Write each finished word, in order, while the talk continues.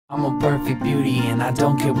I'm a perfect beauty and I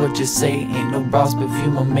don't care what you say. Ain't no Ross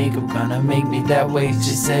perfume or makeup gonna make me that way.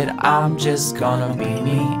 She said I'm just gonna be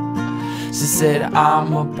me. She said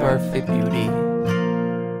I'm a perfect beauty.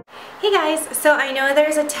 Hey guys, so I know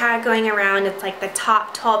there's a tag going around, it's like the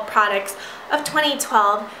top 12 products of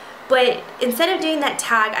 2012, but instead of doing that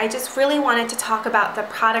tag, I just really wanted to talk about the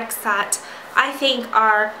products that I think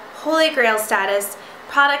are holy grail status,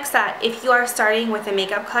 products that if you are starting with a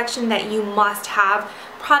makeup collection that you must have,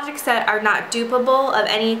 products that are not dupable of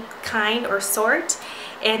any kind or sort.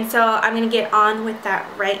 And so I'm going to get on with that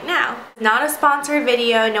right now. Not a sponsored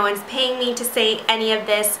video, no one's paying me to say any of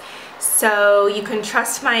this, so you can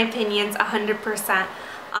trust my opinions 100%.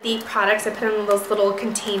 The products I put in this little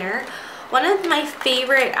container. One of my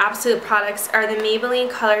favorite absolute products are the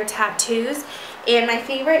Maybelline Color Tattoos, and my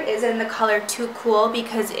favorite is in the color Too Cool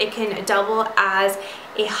because it can double as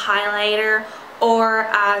a highlighter or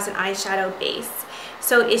as an eyeshadow base.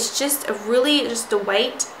 So it's just a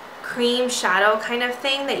white cream shadow kind of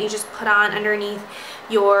thing that you just put on underneath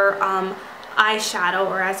your eyeshadow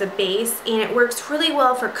or as a base, and it works really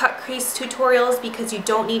well for cut crease tutorials because you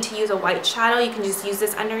don't need to use a white shadow, you can just use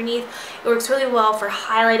this underneath. It works really well for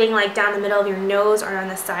highlighting like down the middle of your nose or on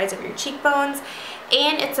the sides of your cheekbones,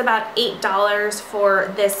 and it's about $8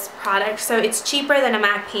 for this product, so it's cheaper than a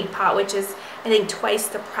MAC paint pot, which is I think twice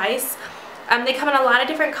the price. They come in a lot of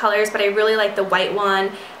different colors, but I really like the white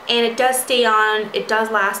one, and it does stay on, it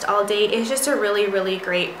does last all day. It's just a really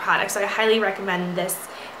great product, so I highly recommend this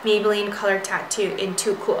Maybelline Color Tattoo in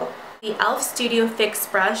Too Cool. The e.l.f. Studio Fix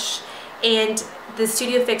brush and the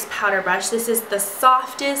Studio Fix powder brush. This is the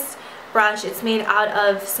softest brush. It's made out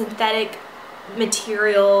of synthetic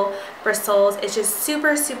material bristles. It's just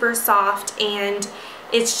super soft, and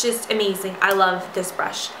it's just amazing. I love this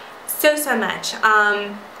brush so much.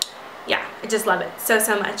 Yeah, I just love it so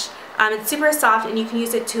much. It's super soft, and you can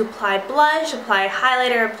use it to apply blush, apply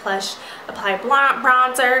highlighter, apply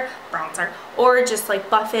bronzer, or just like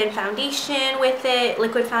buff in foundation with it,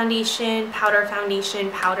 liquid foundation,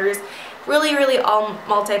 powders. Really all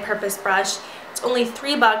multi-purpose brush. It's only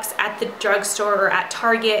 $3 at the drugstore or at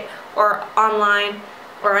Target or online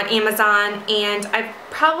or on Amazon, and I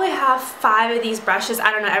probably have 5 of these brushes. I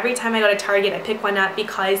don't know, every time I go to Target I pick one up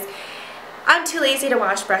because I'm too lazy to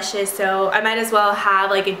wash brushes, so I might as well have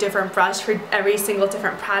like a different brush for every single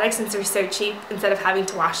different product since they're so cheap instead of having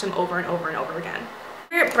to wash them over and over again.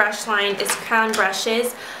 My favorite brush line is Crown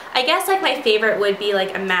brushes. I guess like my favorite would be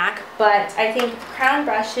like a MAC, but I think Crown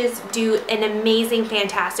brushes do an amazing,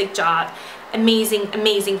 fantastic job.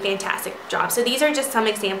 Fantastic job. So these are just some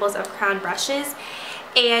examples of Crown brushes,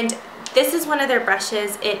 and this is one of their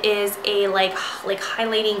brushes. It is a like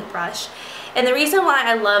highlighting brush. And the reason why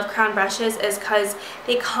I love Crown brushes is because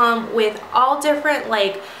they come with all different,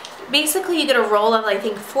 like, basically you get a roll of, I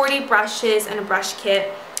think, 40 brushes in a brush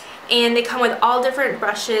kit. And they come with all different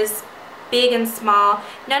brushes, big and small.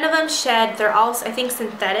 None of them shed. They're all, I think,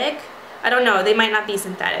 synthetic. I don't know. They might not be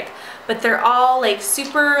synthetic. But they're all, like,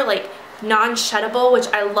 super, like, non-sheddable, which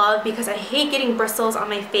I love because I hate getting bristles on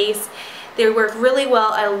my face. They work really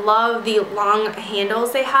well. I love the long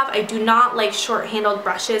handles they have. I do not like short-handled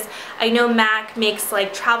brushes. I know MAC makes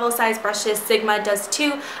like travel size brushes. Sigma does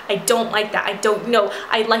too. I don't like that. I don't know.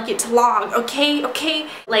 I like it long, okay?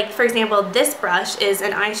 Like, for example, this brush is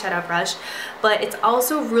an eyeshadow brush, but it's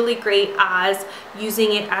also really great as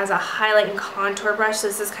using it as a highlight and contour brush. So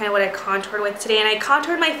this is kind of what I contoured with today, and I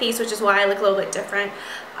contoured my face, which is why I look a little bit different.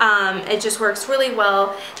 It just works really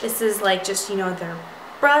well. This is like just, you know, their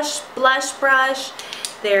blush brush,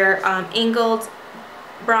 their angled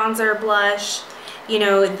bronzer blush, you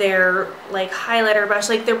know, their like highlighter brush.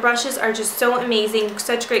 Like, their brushes are just so amazing,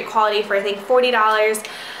 such great quality for I think $40.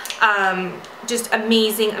 Just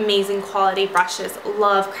amazing quality brushes.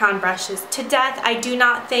 Love Crown brushes to death. I do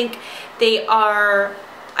not think they are,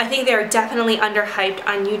 I think they're definitely underhyped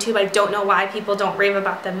on YouTube. I don't know why people don't rave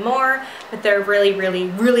about them more, but they're really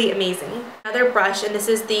amazing. Another brush, and this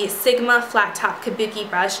is the Sigma Flat Top Kabuki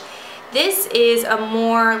brush. This is a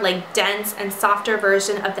more like dense and softer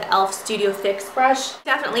version of the e.l.f. Studio Fix brush.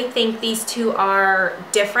 Definitely think these two are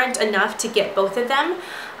different enough to get both of them.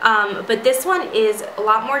 But this one is a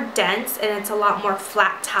lot more dense and it's a lot more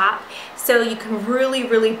flat top, so you can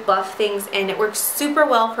really buff things, and it works super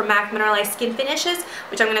well for MAC Mineralized skin finishes,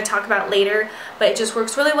 which I'm going to talk about later, but it just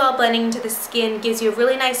works really well blending into the skin, gives you a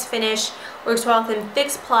really nice finish, works well within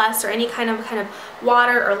Fix Plus or any kind of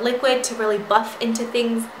water or liquid to really buff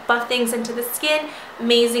things into the skin.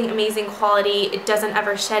 Amazing quality. It doesn't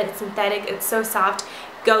ever shed. It's synthetic. It's so soft.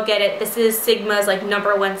 go get it. This is Sigma's like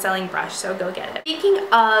 #1 selling brush, so go get it. Speaking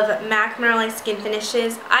of MAC Mineralized Skin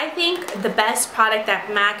Finishes, I think the best product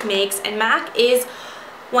that MAC makes, and MAC is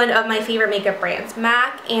one of my favorite makeup brands.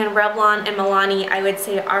 MAC and Revlon and Milani, I would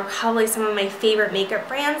say, are probably some of my favorite makeup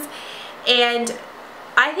brands, and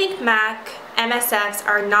I think MAC MSFs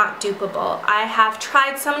are not dupable. I have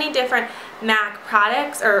tried so many different MAC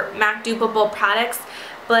products or MAC dupable products,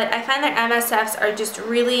 but I find that MSFs are just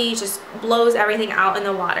really blows everything out in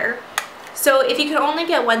the water. So if you can only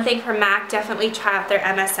get one thing from MAC, definitely try out their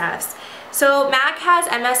MSFs. So MAC has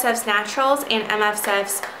MSFs Naturals and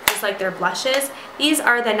MSFs just like their blushes. These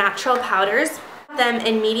are the natural powders. Them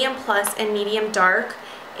in medium plus and medium dark,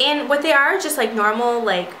 and what they are just like normal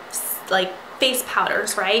like face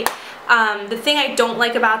powders, right? The thing I don't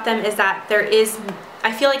like about them is that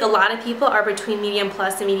I feel like a lot of people are between medium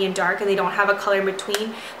plus and medium dark and they don't have a color in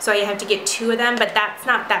between, so you have to get 2 of them, but that's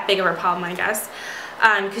not that big of a problem, I guess,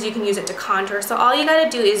 because you can use it to contour. So all you gotta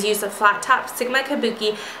do is use the flat top Sigma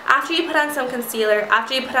Kabuki after you put on some concealer,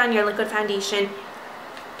 after you put on your liquid foundation,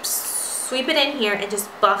 sweep it in here and just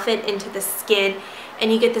buff it into the skin,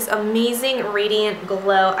 and you get this amazing radiant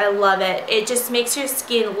glow. I love it. It just makes your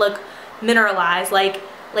skin look mineralized, like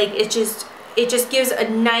it just gives a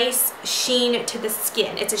nice sheen to the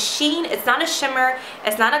skin. It's a sheen, it's not a shimmer,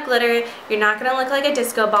 it's not a glitter, you're not gonna look like a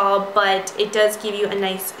disco ball, but it does give you a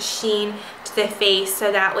nice sheen to the face,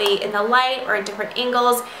 so that way in the light or in different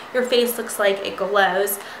angles your face looks like it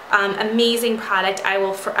glows. Amazing product. I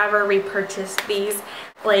will forever repurchase these.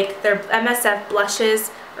 Like their MSF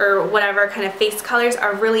blushes or whatever kind of face colors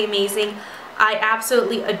are really amazing. I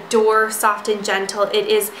absolutely adore Soft and Gentle. It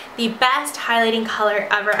is the best highlighting color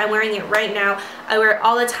ever. I'm wearing it right now. I wear it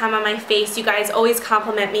all the time on my face. You guys always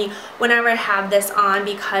compliment me whenever I have this on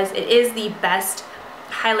because it is the best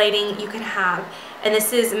highlighting you can have. And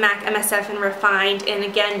this is MAC MSF and Refined, and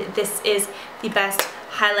again, this is the best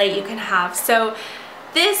highlight you can have. So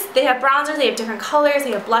they have bronzers, they have different colors,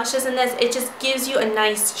 they have blushes in this. It just gives you a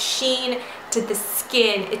nice sheen to the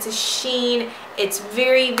skin. It's a sheen. It's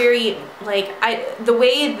very, very, like, the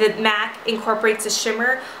way that MAC incorporates the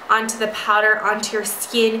shimmer onto the powder, onto your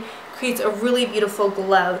skin, creates a really beautiful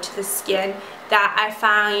glow to the skin that I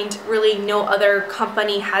find really no other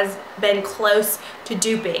company has been close to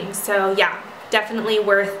duping. So yeah, definitely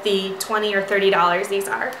worth the $20 or $30 these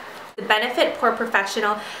are. The Benefit Pore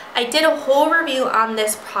Professional. I did a whole review on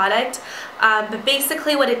this product, but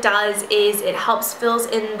basically what it does is it helps fills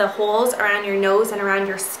in the holes around your nose and around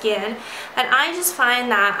your skin, and I just find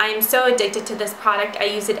that I'm so addicted to this product. I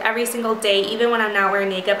use it every single day. Even when I'm not wearing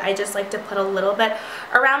makeup, I just like to put a little bit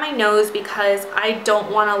around my nose because I don't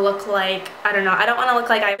want to look like, I don't want to look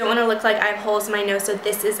like I have holes in my nose, so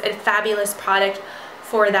this is a fabulous product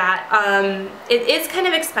for that. It is kind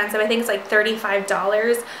of expensive. I think it's like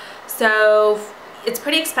 $35. So it's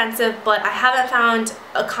pretty expensive, but I haven't found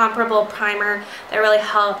a comparable primer that really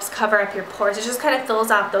helps cover up your pores. It just kind of fills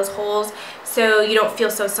out those holes so you don't feel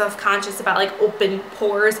so self-conscious about like open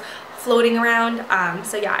pores floating around.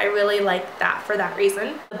 So yeah, I really like that for that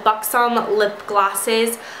reason. The Buxom lip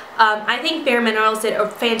glosses. I think Bare Minerals did a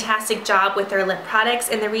fantastic job with their lip products,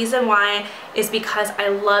 and the reason why is because I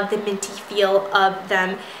love the minty feel of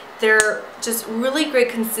them. They're just really great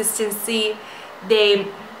consistency.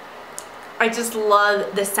 I just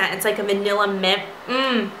love the scent. It's like a vanilla mint.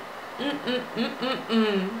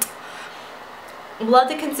 Love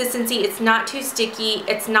the consistency. It's not too sticky.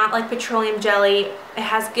 It's not like petroleum jelly. It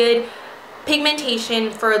has good pigmentation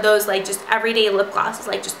for those like just everyday lip glosses.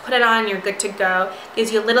 Like just put it on, you're good to go.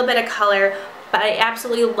 Gives you a little bit of color, but I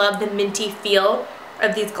absolutely love the minty feel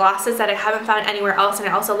of these glosses that I haven't found anywhere else, and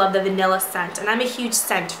I also love the vanilla scent, and I'm a huge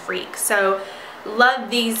scent freak, so love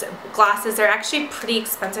these glosses. They're actually pretty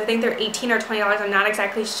expensive. I think they're $18 or $20. I'm not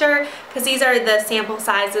exactly sure because these are the sample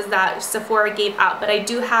sizes that Sephora gave out, but I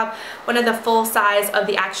do have one of the full size of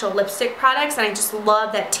the actual lipstick products, and I just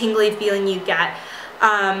love that tingly feeling you get.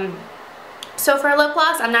 So for a lip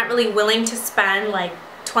gloss, I'm not really willing to spend like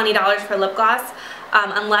 $20 for lip gloss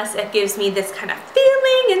unless it gives me this kind of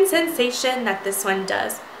feeling and sensation that this one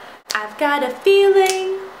does. I've got a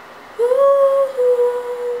feeling,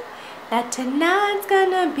 ooh, that tonight's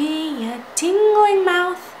gonna be a tingling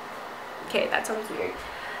mouth. Okay, that sounds weird.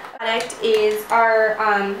 Product is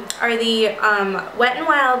the Wet n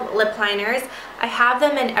Wild lip liners. I have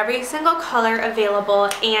them in every single color available,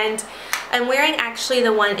 and I'm wearing actually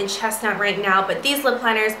the one in chestnut right now, but these lip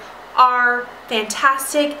liners are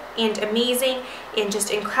fantastic and amazing and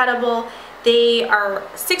just incredible. They are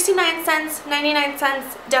 69 cents, 99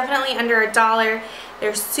 cents, definitely under $1.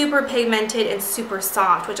 They're super pigmented and super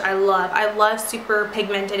soft, which I love. I love super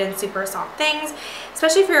pigmented and super soft things,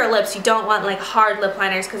 especially for your lips. You don't want like hard lip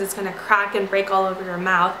liners because it's gonna crack and break all over your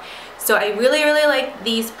mouth. So I really, really like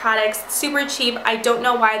these products. Super cheap. I don't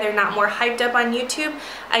know why they're not more hyped up on YouTube.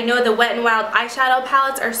 I know the Wet n Wild eyeshadow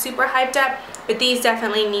palettes are super hyped up, but these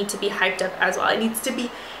definitely need to be hyped up as well. It needs to be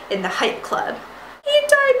in the hype club.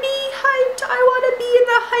 Anti-me hyped. I want to be in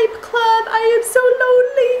the hype club. I am so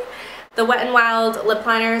lonely. The Wet n Wild lip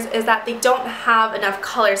liners is that they don't have enough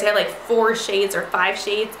colors. They have like 4 shades or 5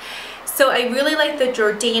 shades. So I really like the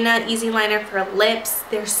Jordana Easy Liner for lips.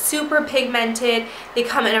 They're super pigmented. They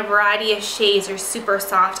come in a variety of shades. They're super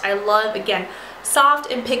soft. I love, again,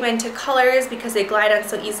 soft and pigmented colors because they glide on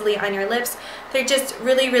so easily on your lips. They're just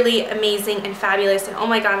really, really amazing and fabulous. And oh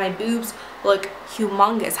my god, my boobs look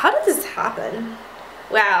humongous. How did this happen?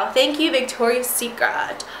 Wow, thank you Victoria's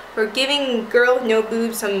Secret for giving girl with no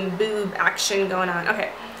boobs some boob action going on.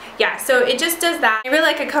 Okay, yeah, so it just does that. I really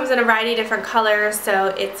like it. Comes in a variety of different colors, so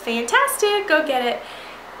it's fantastic. Go get it.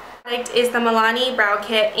 Product is the Milani Brow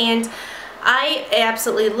Kit, and I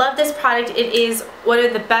absolutely love this product. It is one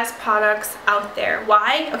of the best products out there.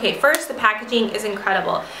 Why? Okay, first, the packaging is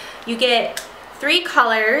incredible. You get 3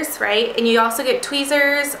 colors, right? And you also get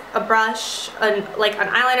tweezers, a brush, like an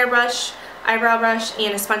eyeliner brush, eyebrow brush,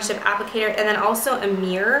 and a sponge tip applicator, and then also a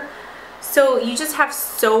mirror. So you just have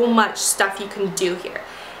so much stuff you can do here.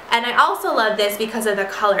 And I also love this because of the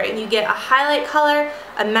coloring. You get a highlight color,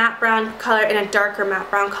 a matte brown color, and a darker matte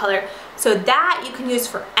brown color. So that you can use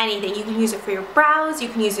for anything. You can use it for your brows, you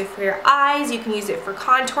can use it for your eyes, you can use it for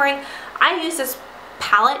contouring. I use this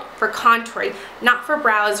palette for contouring, not for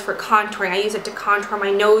brows, for contouring. I use it to contour my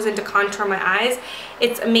nose and to contour my eyes.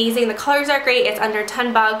 It's amazing. The colors are great. It's under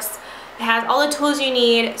 10 bucks. It has all the tools you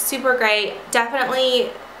need. Super great.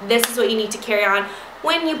 Definitely this is what you need to carry on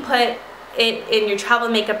when you put it in your travel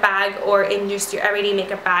makeup bag or in just your everyday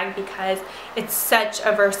makeup bag, because it's such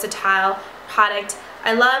a versatile product.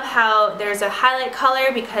 I love how there's a highlight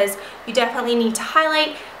color because you definitely need to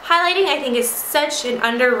highlight. Highlighting, I think, is such an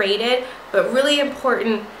underrated but really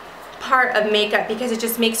important part of makeup because it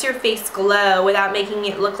just makes your face glow without making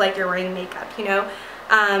it look like you're wearing makeup, you know?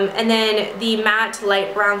 And then the matte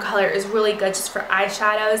light brown color is really good just for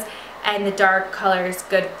eyeshadows, and the dark color is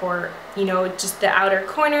good for, you know, just the outer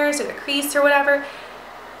corners or the crease or whatever.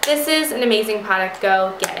 This is an amazing product.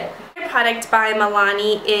 Go get it. The product by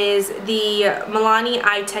Milani is the Milani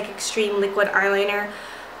Eye Tech Extreme Liquid Eyeliner.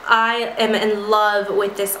 I am in love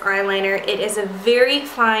with this eyeliner. It is a very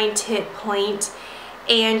fine tip point,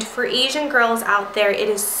 and for Asian girls out there, it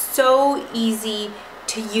is so easy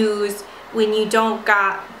to use when you don't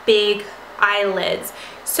got big eyelids.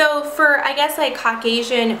 So for, I guess, like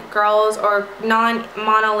Caucasian girls or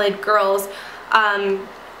non-monolid girls,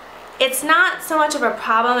 it's not so much of a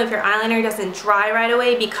problem if your eyeliner doesn't dry right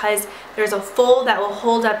away because there's a fold that will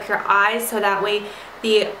hold up your eyes so that way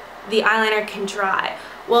the eyeliner can dry.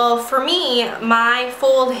 Well, for me, my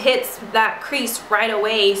fold hits that crease right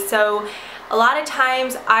away, so a lot of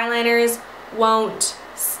times eyeliners won't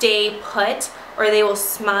stay put, or they will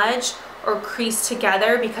smudge or crease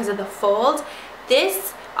together because of the fold.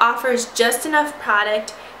 This offers just enough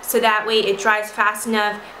product so that way it dries fast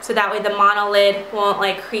enough so that way the monolid won't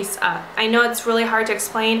like crease up. I know it's really hard to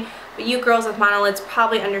explain, but you girls with monolids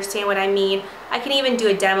probably understand what I mean. I can even do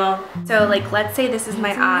a demo. So like, let's say this is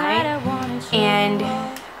my eye and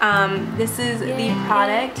this is the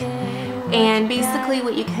product, and basically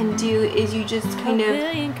what you can do is you just kind of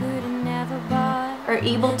are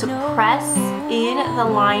able to press in the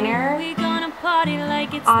liner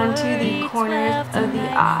onto the corners of the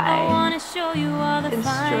eye and stroke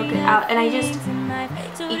it out. And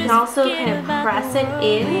you can also kind of press it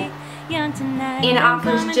in, and it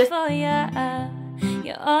offers just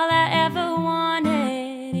you're all I ever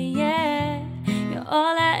wanted, yeah. You're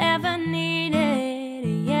all I ever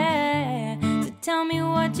needed, yeah. So tell me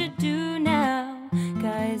what you do now,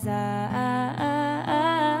 'cause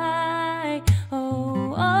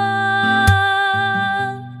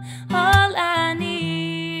all I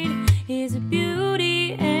need is a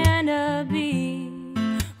beauty and a beat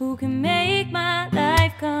who can make my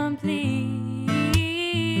life complete.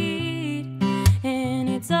 And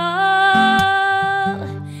it's all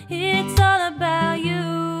about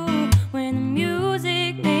you. When the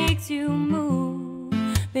music makes you move,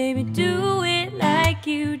 baby, do it like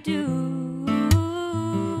you do,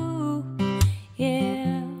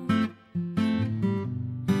 yeah.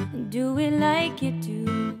 Do it like you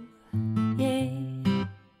do, yeah.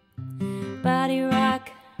 Body rock,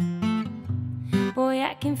 boy,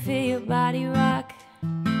 I can feel your your body rock.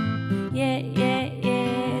 Yeah, yeah,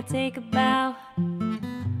 yeah, take a bow.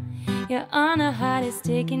 You're on the hottest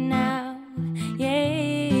ticket now.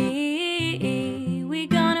 Yeah, we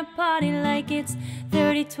gonna party like it's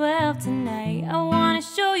 3012 tonight. I wanna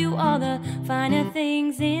show you all the finer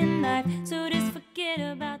things in life, so just forget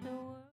about the